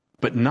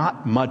 but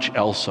not much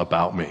else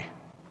about me."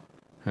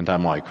 And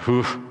I'm like,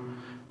 whew,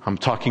 I'm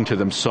talking to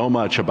them so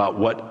much about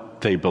what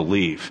they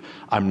believe.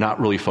 I'm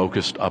not really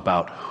focused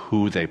about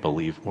who they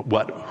believe,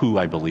 who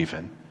I believe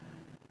in.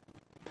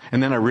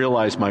 And then I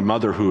realized my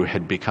mother, who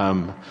had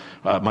become,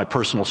 my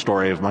personal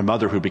story of my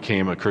mother who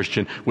became a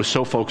Christian, was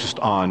so focused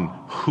on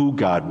who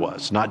God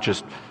was, not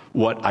just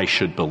what I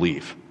should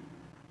believe.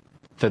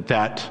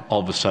 That all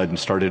of a sudden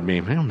started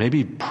me,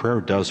 maybe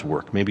prayer does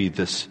work. Maybe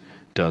this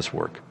does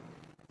work.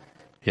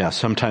 Yeah,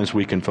 sometimes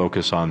we can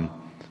focus on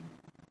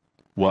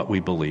what we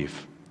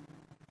believe.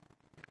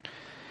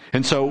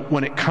 And so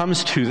when it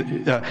comes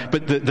to,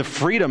 but the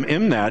freedom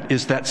in that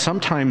is that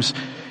sometimes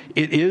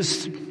it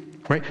is,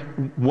 right,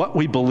 what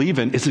we believe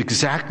in is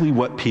exactly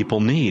what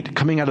people need.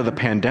 Coming out of the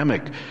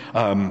pandemic,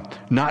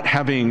 not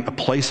having a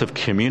place of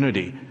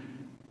community.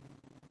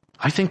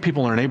 I think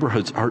people in our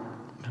neighborhoods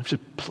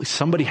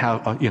somebody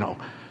have,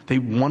 they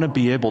want to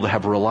be able to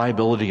have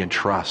reliability and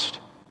trust.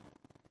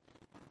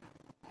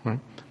 Right?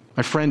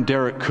 My friend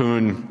Derek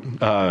Kuhn,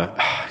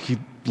 he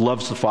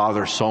loves the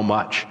Father so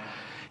much.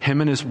 Him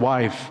and his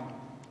wife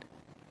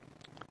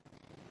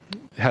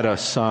had a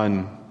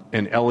son,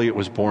 and Elliot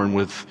was born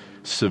with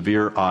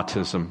severe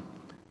autism.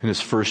 In his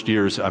first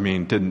years,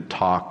 didn't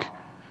talk,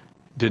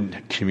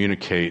 didn't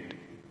communicate.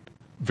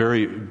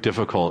 Very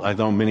difficult. I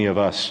know many of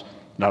us,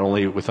 not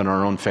only within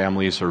our own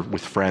families or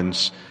with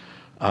friends,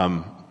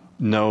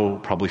 know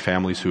probably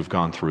families who've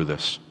gone through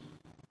this.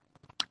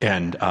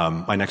 And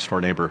my next door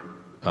neighbor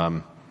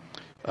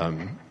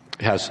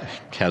has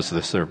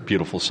this. Their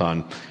beautiful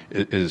son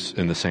is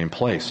in the same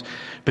place.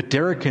 But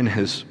Derek and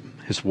his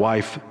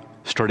wife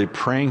started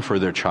praying for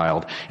their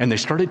child, and they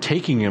started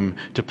taking him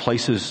to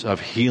places of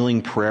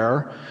healing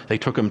prayer. They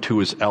took him to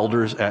his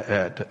elders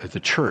at the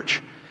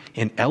church,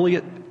 and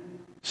Elliot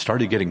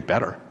started getting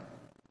better.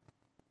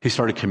 He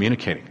started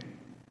communicating.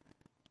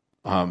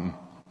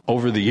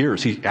 Over the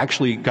years, he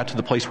actually got to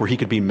the place where he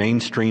could be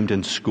mainstreamed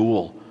in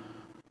school.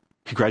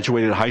 He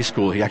graduated high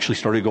school. He actually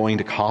started going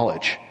to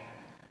college.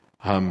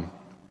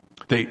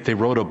 They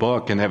wrote a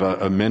book and have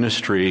a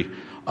ministry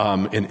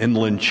in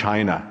inland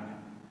China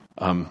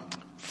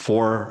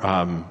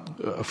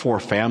for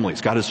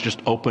families. God has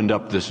just opened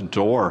up this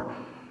door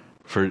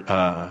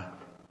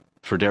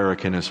for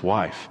Derek and his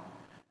wife.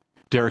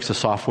 Derek's a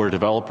software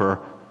developer,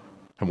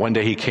 and one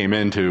day he came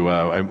in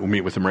I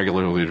meet with him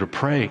regularly to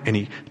pray, and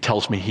he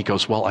tells me, he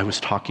goes, "Well, I was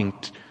talking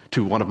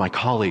to one of my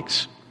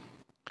colleagues,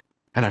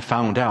 and I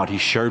found out," he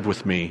shared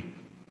with me,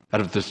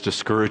 out of this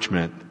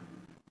discouragement,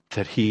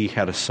 that he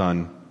had a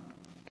son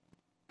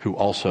who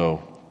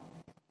also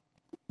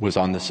was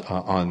on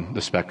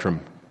the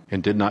spectrum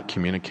and did not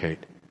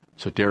communicate.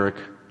 So Derek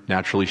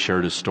naturally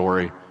shared his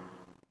story.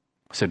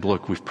 I said,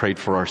 "Look, we've prayed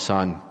for our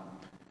son."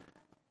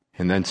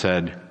 And then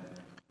said,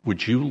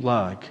 "Would you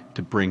like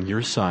to bring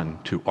your son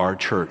to our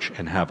church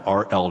and have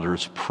our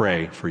elders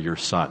pray for your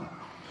son?"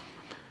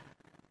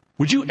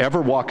 Would you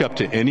ever walk up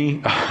to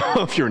any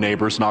of your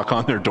neighbors, knock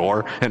on their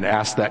door, and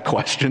ask that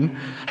question?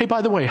 "Hey,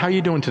 by the way, how are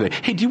you doing today?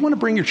 Hey, do you want to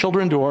bring your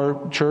children to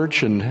our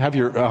church and have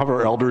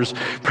our elders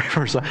pray for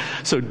our son?"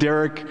 So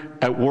Derek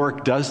at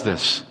work does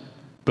this,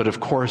 but of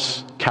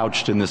course,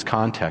 couched in this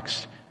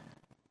context.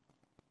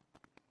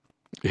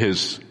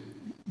 His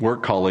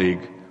work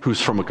colleague, who's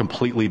from a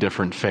completely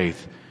different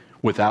faith,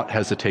 without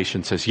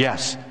hesitation says,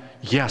 yes,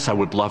 I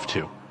would love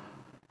to.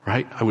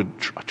 Right? I would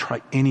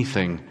try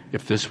anything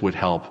if this would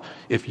help.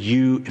 If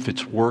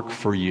it's work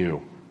for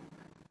you.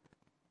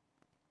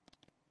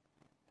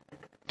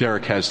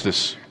 Derek has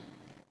this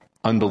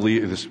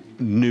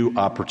new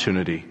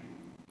opportunity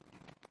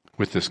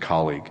with this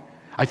colleague.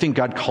 I think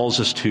God calls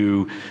us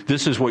to,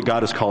 this is what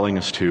God is calling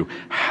us to.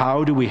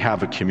 How do we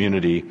have a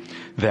community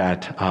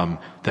that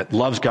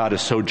loves God,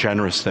 is so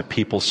generous that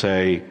people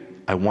say,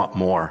 I want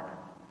more?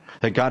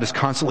 That God is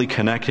constantly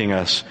connecting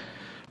us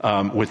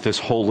with this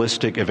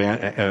holistic,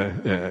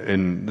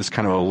 in this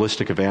kind of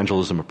holistic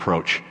evangelism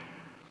approach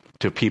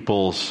to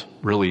people's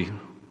really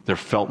their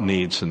felt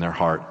needs in their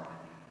heart.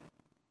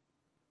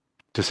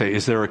 To say,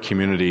 is there a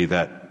community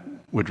that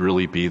would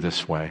really be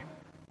this way?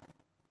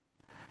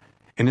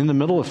 And in the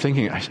middle of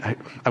thinking,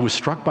 I was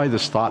struck by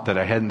this thought that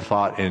I hadn't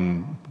thought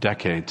in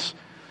decades.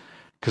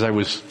 Because I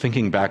was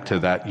thinking back to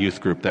that youth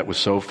group that was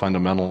so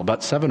fundamental.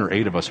 About 7 or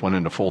 8 of us went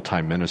into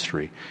full-time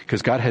ministry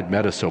because God had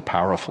met us so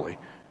powerfully.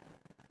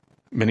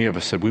 Many of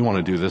us said, we want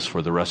to do this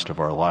for the rest of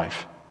our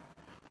life.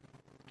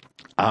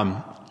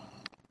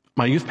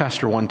 My youth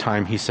pastor one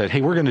time, he said,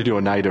 hey, we're going to do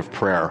a night of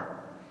prayer.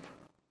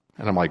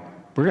 And I'm like,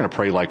 we're going to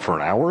pray like for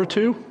an hour or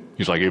 2?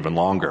 He's like, even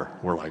longer.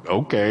 We're like,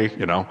 okay,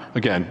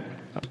 Again,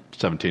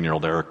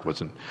 17-year-old Eric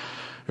wasn't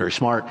very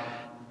smart.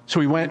 So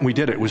we went and we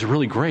did it. It was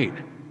really great.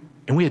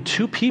 And we had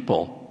 2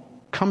 people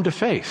come to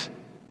faith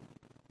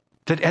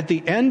that at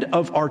the end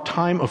of our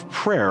time of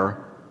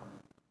prayer,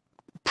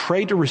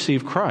 prayed to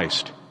receive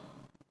Christ.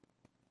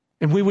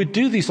 And we would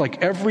do these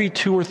like every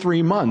 2 or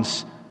 3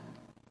 months.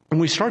 And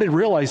we started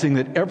realizing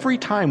that every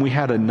time we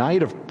had a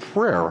night of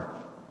prayer,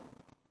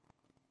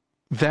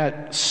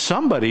 that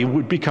somebody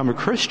would become a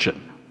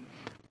Christian.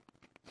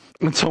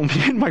 And so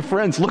me and my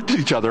friends looked at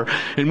each other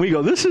and we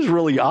go, this is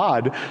really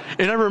odd.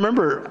 And I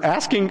remember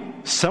asking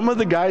some of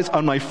the guys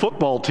on my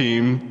football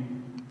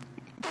team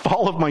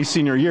fall of my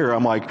senior year,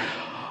 I'm like,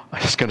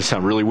 it's going to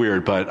sound really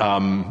weird, but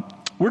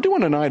we're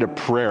doing a night of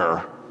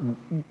prayer.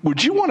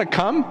 Would you want to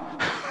come?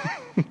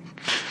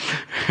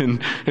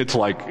 And it's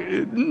like,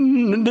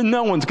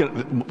 no one's going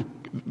to.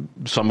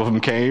 Some of them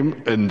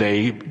came and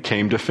they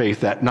came to faith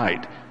that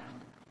night.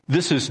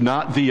 This is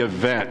not the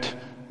event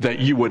that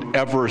you would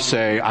ever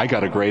say, I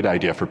got a great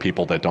idea for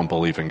people that don't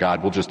believe in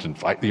God. We'll just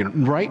invite,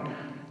 right?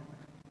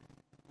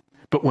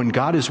 But when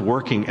God is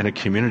working in a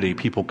community,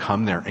 people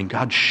come there, and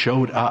God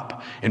showed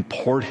up and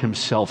poured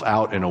himself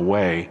out in a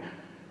way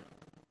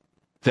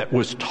that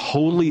was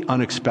totally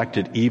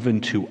unexpected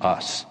even to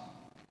us.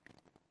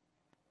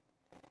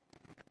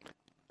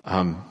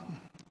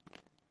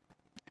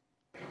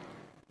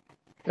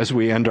 As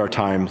we end our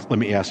time, let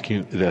me ask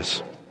you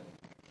this.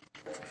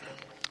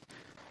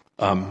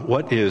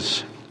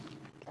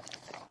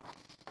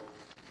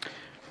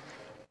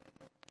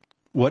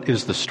 What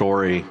is the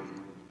story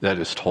that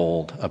is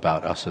told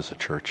about us as a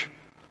church?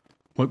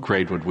 What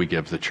grade would we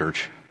give the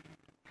church?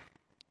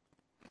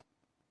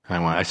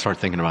 And when I start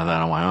thinking about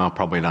that, I'm like, oh,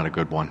 probably not a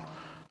good one.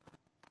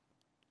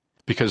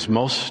 Because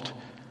most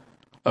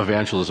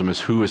evangelism is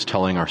who is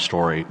telling our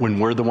story. When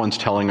we're the ones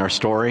telling our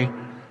story,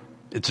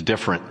 it's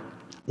different.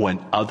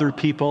 When other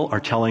people are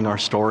telling our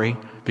story,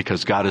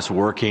 because God is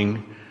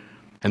working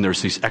and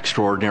there's these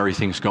extraordinary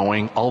things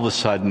going, all of a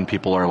sudden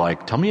people are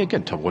like, tell me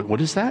again,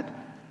 what is that?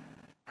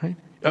 Right?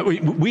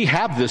 We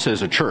have this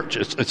as a church.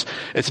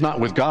 It's not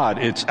with God.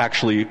 It's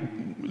actually,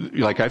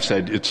 like I've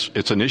said,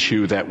 it's an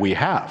issue that we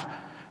have.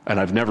 And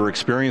I've never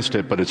experienced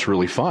it, but it's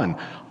really fun.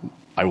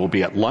 I will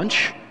be at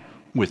lunch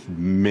with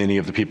many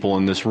of the people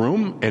in this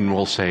room, and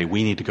we'll say,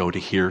 we need to go to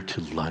here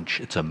to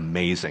lunch. It's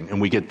amazing. And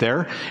we get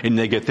there, and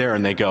they get there,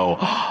 and they go,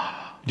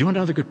 oh, do you know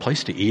another good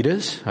place to eat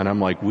is? And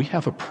I'm like, we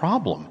have a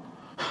problem.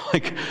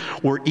 Like,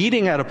 we're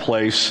eating at a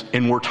place,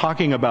 and we're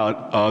talking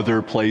about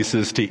other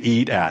places to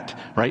eat at,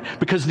 right?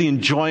 Because the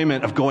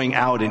enjoyment of going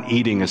out and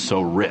eating is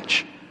so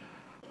rich.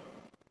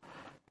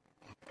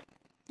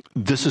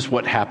 This is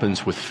what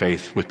happens with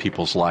faith, with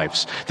people's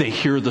lives. They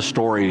hear the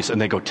stories and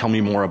they go, tell me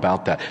more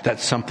about that.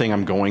 That's something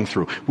I'm going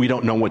through. We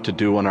don't know what to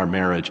do in our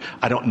marriage.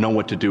 I don't know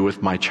what to do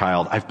with my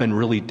child. I've been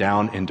really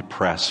down and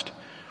depressed.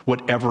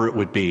 Whatever it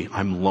would be,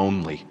 I'm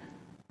lonely.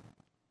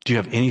 Do you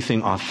have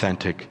anything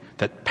authentic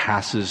that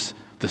passes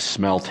the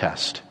smell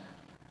test?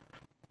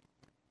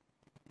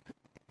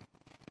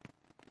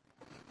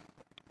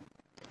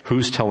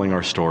 Who's telling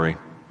our story?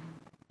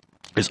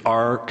 Is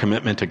our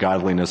commitment to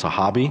godliness a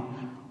hobby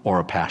or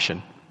a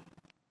passion?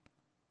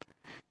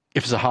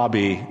 If it's a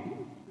hobby,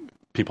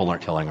 people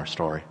aren't telling our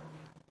story.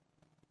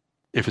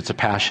 If it's a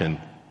passion,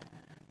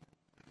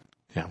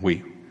 yeah,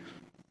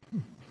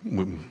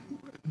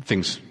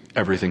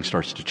 everything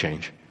starts to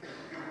change.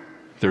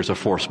 There's a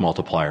force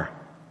multiplier.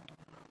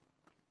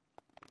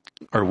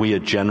 Are we a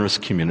generous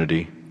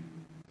community?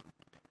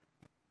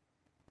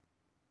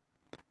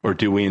 Or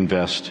do we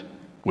invest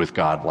with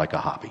God like a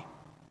hobby?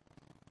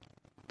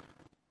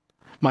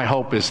 My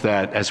hope is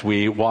that as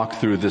we walk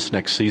through this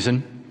next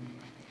season,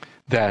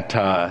 that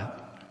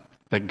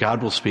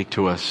God will speak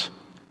to us,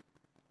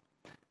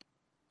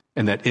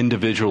 and that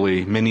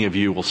individually, many of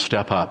you will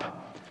step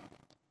up.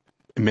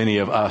 Many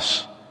of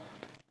us,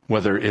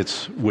 whether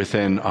it's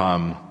within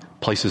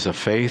places of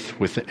faith,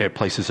 with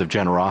places of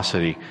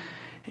generosity,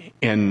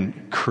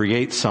 and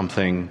create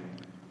something,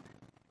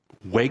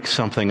 wake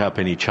something up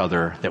in each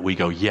other that we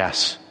go,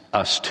 yes,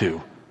 us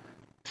too.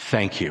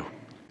 Thank you.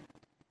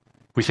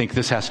 We think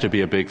this has to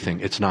be a big thing.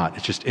 It's not.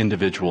 It's just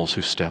individuals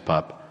who step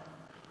up.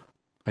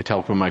 I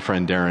tell my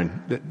friend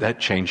Darren, that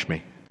changed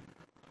me.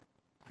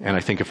 And I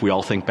think if we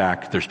all think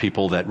back, there's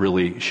people that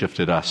really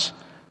shifted us.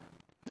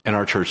 In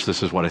our church,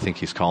 this is what I think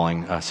he's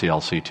calling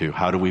CLC to.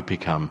 How do we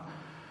become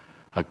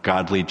a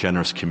godly,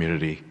 generous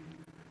community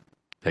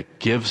that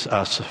gives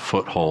us a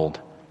foothold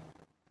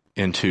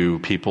into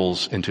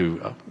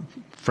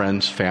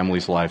friends,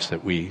 families' lives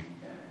that we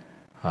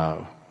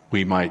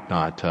might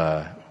not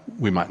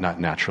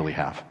naturally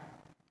have.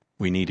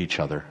 We need each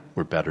other.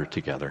 We're better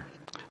together.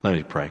 Let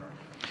me pray.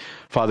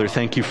 Father,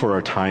 thank you for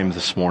our time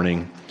this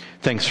morning.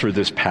 Thanks for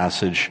this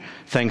passage.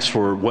 Thanks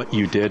for what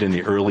you did in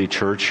the early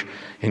church.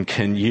 And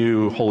can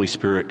you, Holy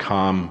Spirit,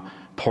 come,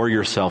 pour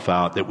yourself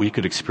out that we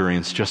could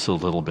experience just a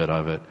little bit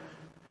of it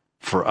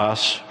for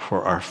us,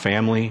 for our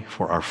family,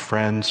 for our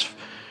friends,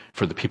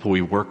 for the people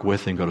we work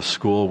with and go to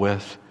school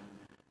with,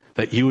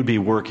 that you would be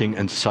working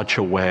in such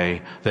a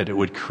way that it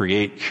would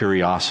create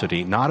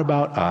curiosity, not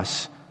about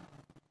us,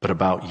 but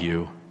about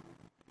you.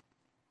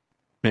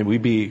 May we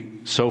be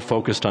so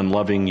focused on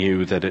loving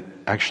you that it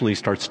actually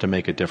starts to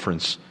make a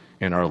difference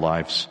in our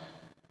lives.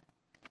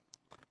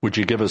 Would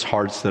you give us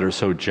hearts that are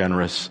so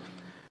generous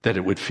that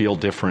it would feel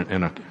different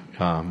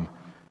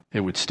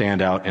it would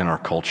stand out in our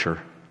culture,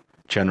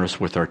 generous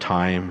with our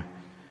time,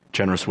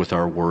 generous with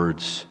our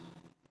words,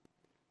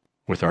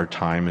 with our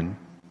time and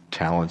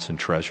talents and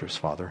treasures,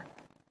 Father.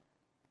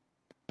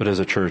 But as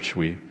a church,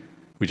 we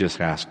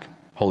just ask,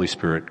 Holy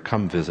Spirit,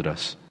 come visit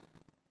us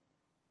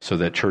so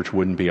that church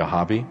wouldn't be a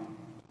hobby,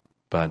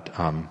 but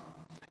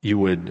you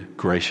would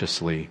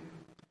graciously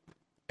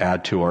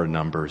add to our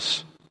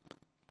numbers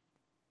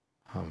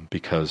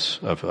because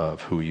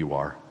of who you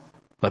are.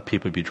 Let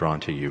people be drawn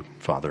to you,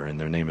 Father. In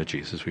the name of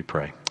Jesus, we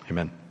pray.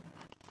 Amen.